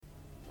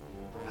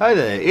Hi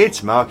there,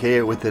 it's Mark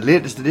here with the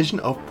latest edition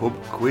of Pub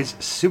Quiz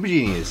Super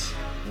Genius.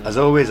 As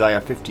always, I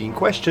have 15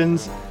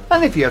 questions,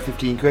 and if you have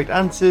 15 correct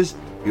answers,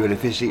 you will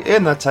officially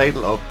earn that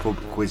title of Pub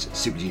Quiz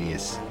Super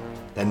Genius.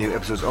 There are new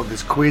episodes of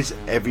this quiz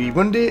every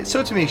Monday,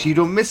 so to make sure you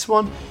don't miss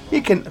one,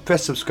 you can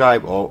press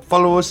subscribe or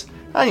follow us,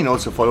 and you can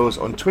also follow us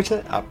on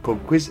Twitter at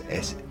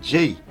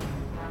PubQuizSG.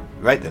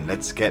 Right then,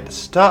 let's get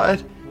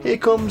started. Here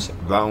comes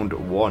round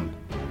 1.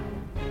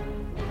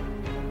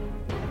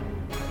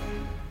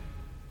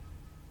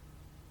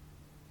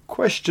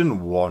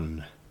 Question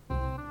 1.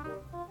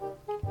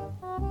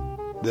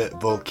 The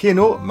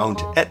volcano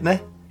Mount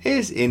Etna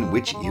is in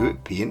which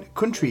European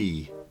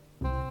country?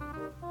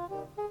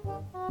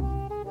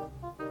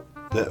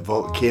 The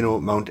volcano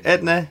Mount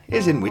Etna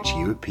is in which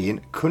European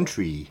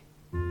country?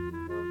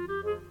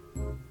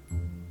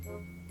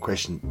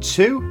 Question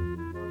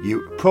 2.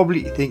 You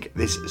probably think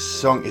this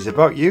song is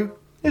about you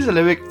is a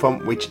lyric from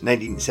which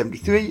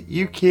 1973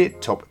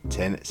 UK top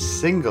 10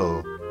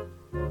 single?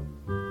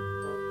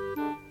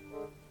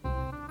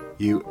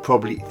 You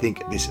probably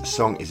think this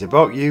song is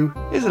about you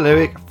is a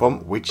lyric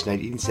from which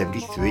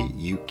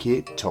 1973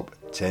 UK top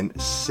 10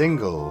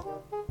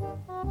 single?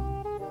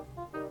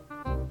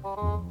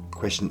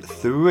 Question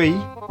 3.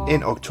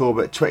 In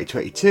October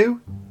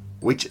 2022,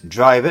 which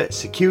driver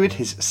secured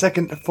his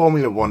second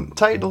Formula 1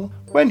 title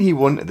when he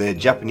won the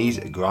Japanese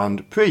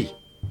Grand Prix?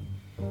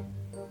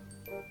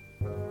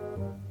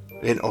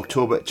 In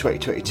October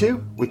 2022,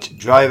 which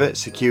driver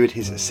secured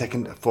his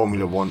second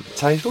Formula 1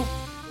 title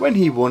when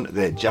he won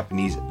the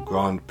Japanese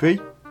Grand Prix?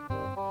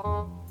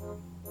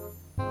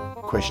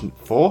 Question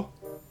 4.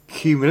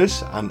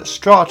 Cumulus and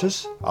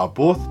stratus are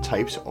both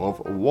types of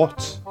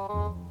what?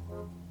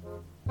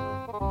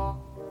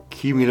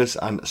 Cumulus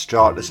and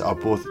stratus are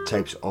both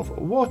types of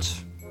what?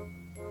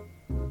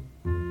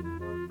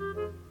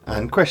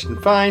 And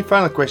question 5,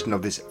 final question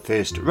of this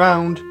first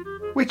round.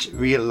 Which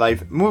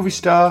real-life movie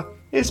star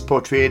is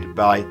portrayed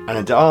by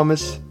Ana de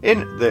Armas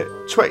in the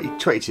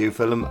 2022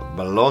 film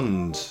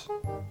Blonde?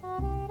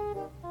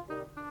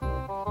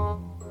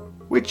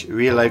 Which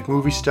real-life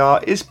movie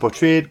star is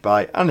portrayed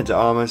by Ana de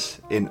Armas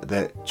in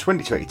the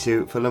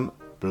 2022 film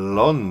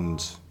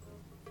Blonde?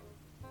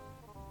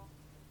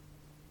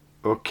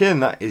 Okay,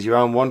 and that is your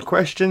round 1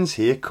 questions.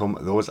 Here come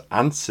those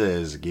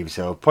answers. Give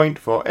yourself a point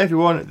for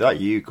everyone that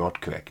you got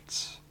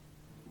correct.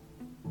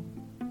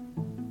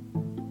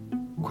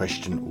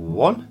 Question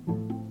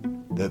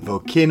 1. The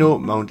volcano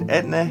Mount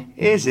Etna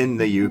is in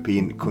the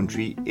European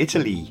country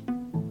Italy.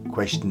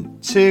 Question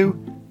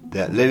 2.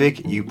 The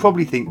lyric "You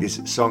probably think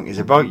this song is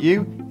about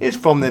you" is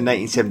from the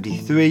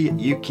 1973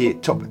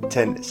 UK top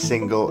 10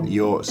 single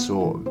 "You're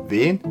So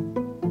Vain".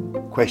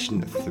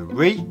 Question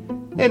 3.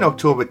 In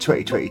October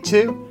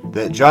 2022,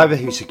 the driver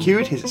who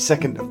secured his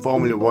second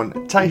Formula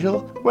 1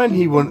 title when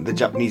he won the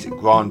Japanese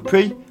Grand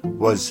Prix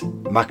was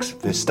Max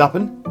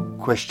Verstappen.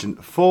 Question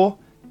 4.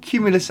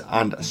 Cumulus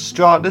and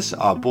stratus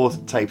are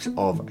both types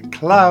of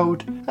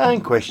cloud.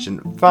 And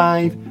question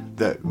 5.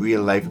 The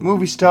real-life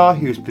movie star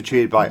who is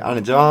portrayed by Ana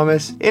de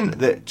Armas in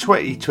the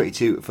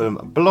 2022 film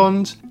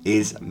Blonde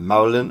is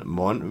Marilyn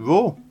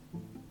Monroe.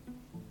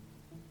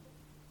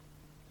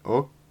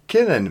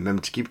 Okay then,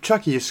 remember to keep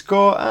track of your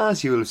score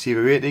as you will receive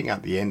a rating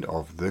at the end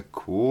of the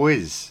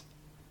quiz.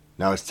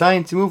 Now it's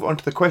time to move on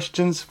to the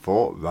questions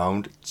for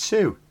round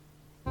 2.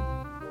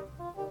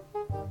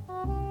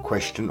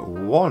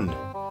 Question 1.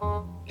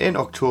 In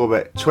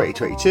October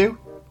 2022,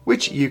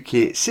 which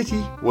UK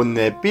city won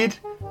their bid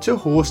to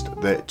host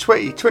the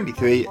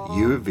 2023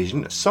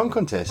 Eurovision Song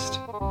Contest?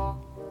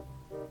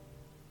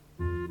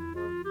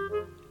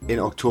 In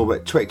October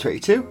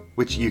 2022,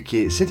 which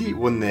UK city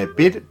won their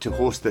bid to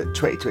host the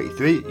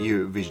 2023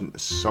 Eurovision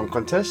Song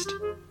Contest?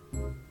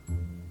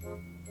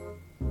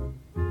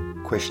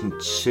 Question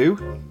 2.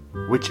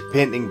 Which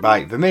painting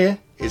by Vermeer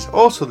is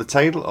also the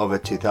title of a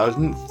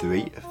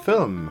 2003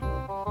 film?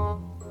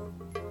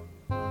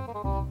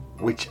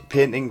 Which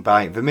painting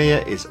by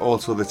Vermeer is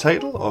also the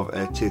title of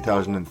a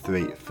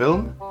 2003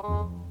 film?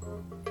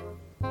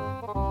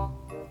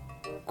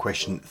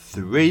 Question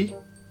 3.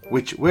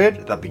 Which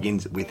word that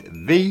begins with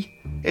V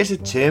is a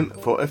term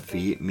for a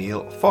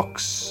female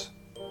fox?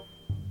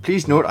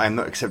 Please note I am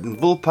not accepting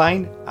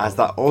vulpine, as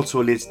that also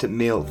relates to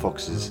male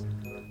foxes.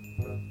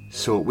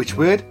 So which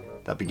word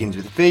that begins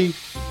with V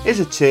is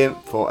a term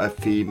for a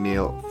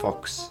female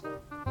fox?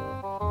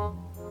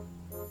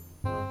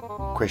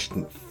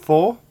 Question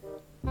 4.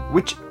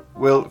 Which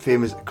world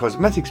famous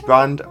cosmetics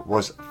brand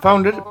was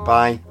founded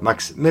by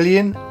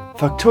Maximilian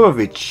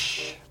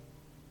Faktorovich?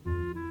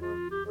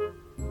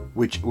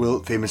 Which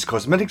world famous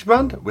cosmetics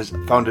brand was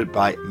founded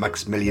by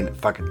Maximilian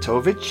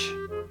Faktorovich?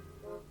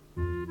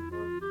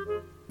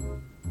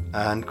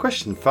 And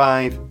question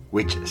 5.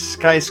 Which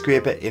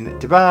skyscraper in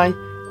Dubai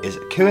is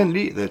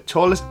currently the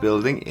tallest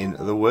building in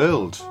the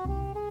world?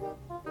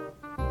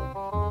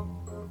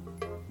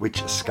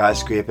 Which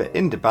skyscraper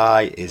in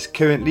Dubai is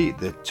currently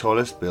the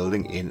tallest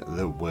building in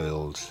the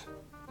world?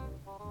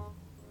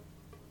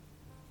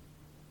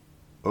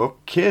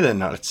 Okay then,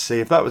 now let's see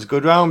if that was a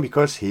good round,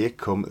 because here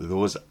come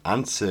those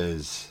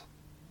answers.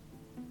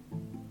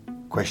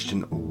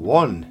 Question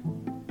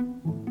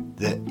 1.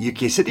 The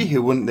UK city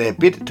who won their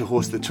bid to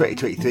host the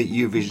 2023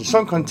 Eurovision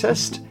Song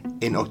Contest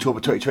in October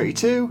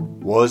 2022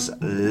 was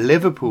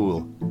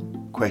Liverpool.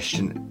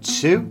 Question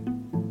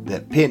 2. The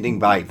painting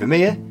by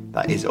Vermeer,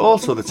 that is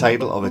also the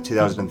title of a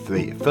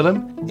 2003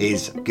 film,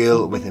 is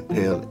Girl with a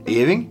Pearl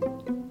Earring.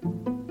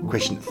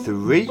 Question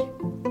 3.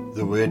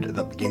 The word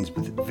that begins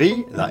with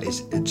V, that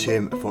is a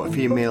term for a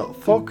female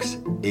fox,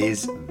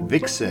 is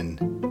vixen.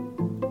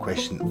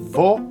 Question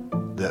 4.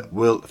 The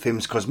world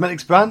famous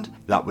cosmetics brand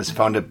that was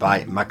founded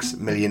by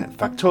Maximilian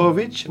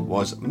Faktorovich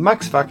was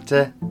Max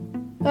Factor.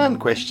 And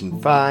question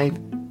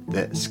 5.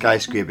 The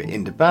skyscraper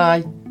in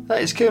Dubai,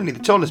 that is currently the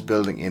tallest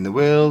building in the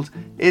world,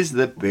 is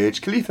the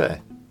Burj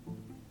Khalifa.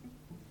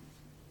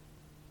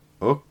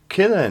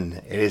 Okay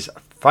then, it is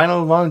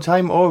final round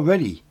time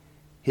already.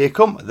 Here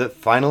come the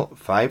final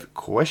 5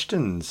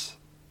 questions.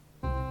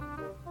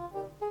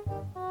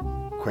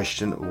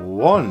 Question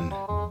 1.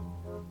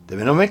 The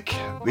mnemonic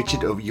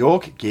Richard of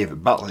York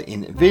gave battle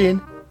in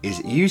vain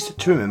is used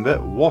to remember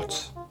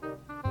what?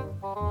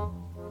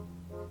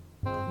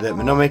 The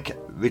mnemonic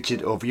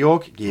Richard of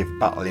York gave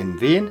battle in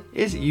vain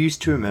is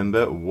used to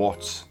remember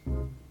what?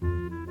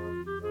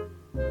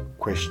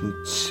 Question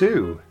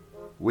 2.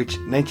 Which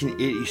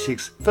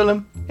 1986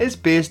 film is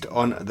based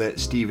on the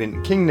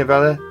Stephen King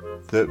novella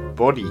The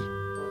Body?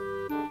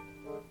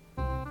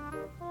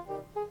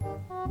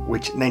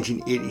 Which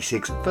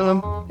 1986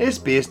 film is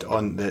based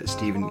on the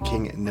Stephen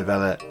King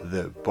novella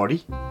The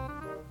Body?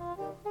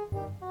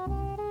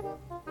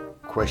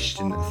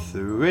 Question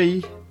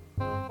 3.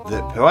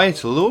 The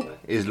parietal lobe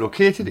is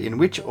located in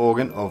which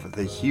organ of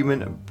the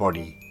human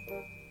body?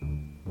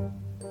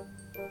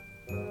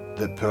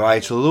 The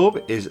parietal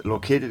lobe is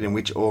located in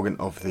which organ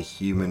of the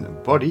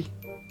human body?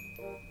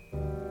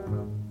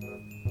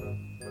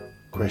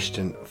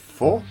 Question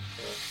 4.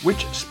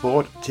 Which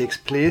sport takes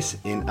place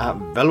in a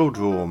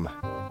velodrome?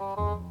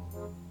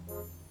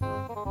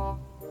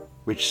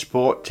 Which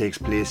sport takes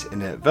place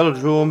in a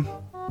velodrome?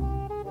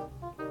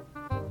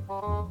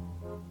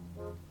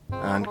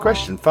 And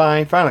question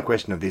 5, final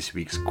question of this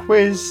week's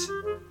quiz.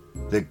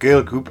 The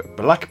girl group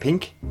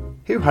Blackpink,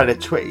 who had a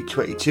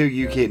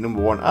 2022 UK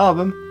 #1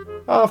 album,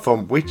 are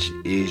from which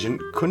Asian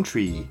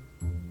country?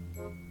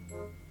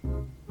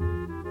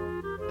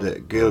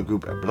 The girl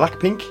group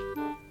Blackpink,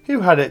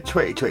 who had a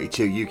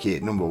 2022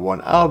 UK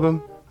 #1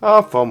 album,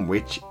 are from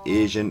which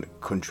Asian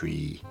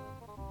country?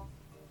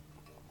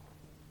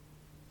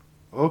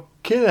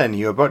 Okay then,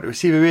 you're about to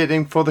receive a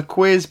rating for the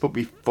quiz, but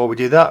before we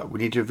do that, we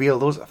need to reveal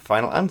those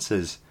final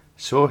answers.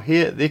 So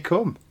here they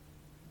come.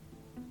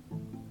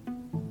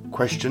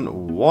 Question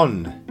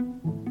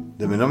 1.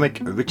 The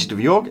mnemonic Richard of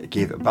York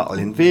gave battle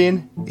in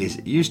vain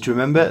is used to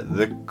remember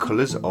the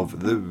colours of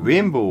the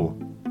rainbow.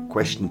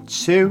 Question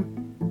 2.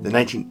 The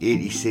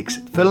 1986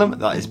 film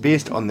that is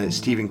based on the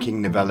Stephen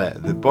King novella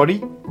The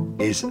Body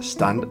is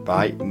Stand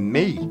By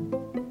Me.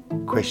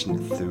 Question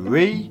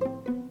 3.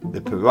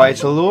 The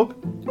parietal lobe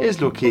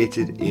is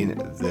located in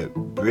the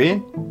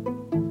brain.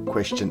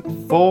 Question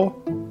 4.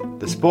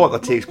 The sport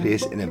that takes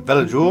place in a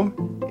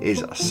velodrome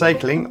is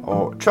cycling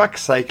or track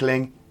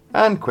cycling.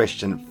 And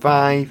question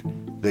 5.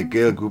 The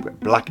girl group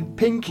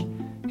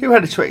Blackpink, who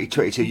had a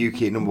 2022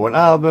 UK #1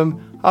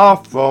 album, are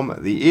from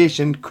the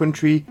Asian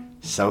country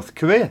South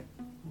Korea.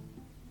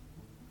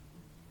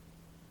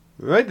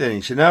 Right then,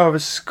 you should now have a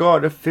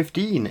score of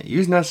 15.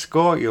 Using that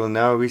score, you'll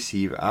now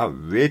receive a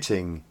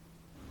rating.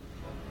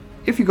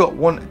 If you got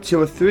 1, 2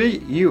 or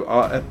 3, you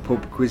are a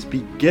pub quiz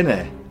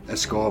beginner. A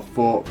score of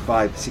 4,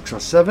 5, 6 or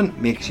 7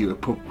 makes you a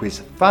pub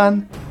quiz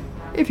fan.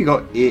 If you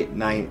got 8,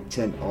 9,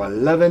 10 or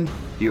 11,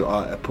 you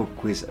are a pub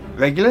quiz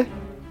regular.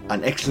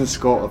 An excellent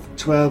score of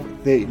 12,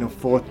 13 or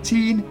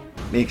 14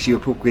 makes you a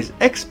pub quiz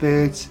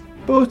expert.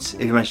 But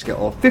if you manage to get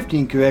all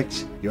 15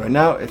 correct, you are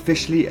now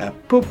officially a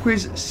pub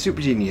quiz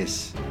super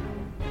genius.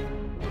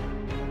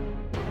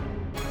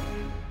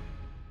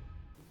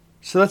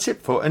 So that's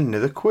it for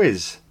another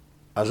quiz.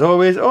 As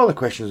always, all the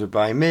questions were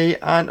by me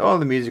and all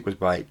the music was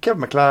by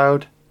Kevin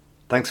MacLeod.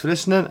 Thanks for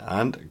listening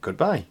and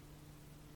goodbye.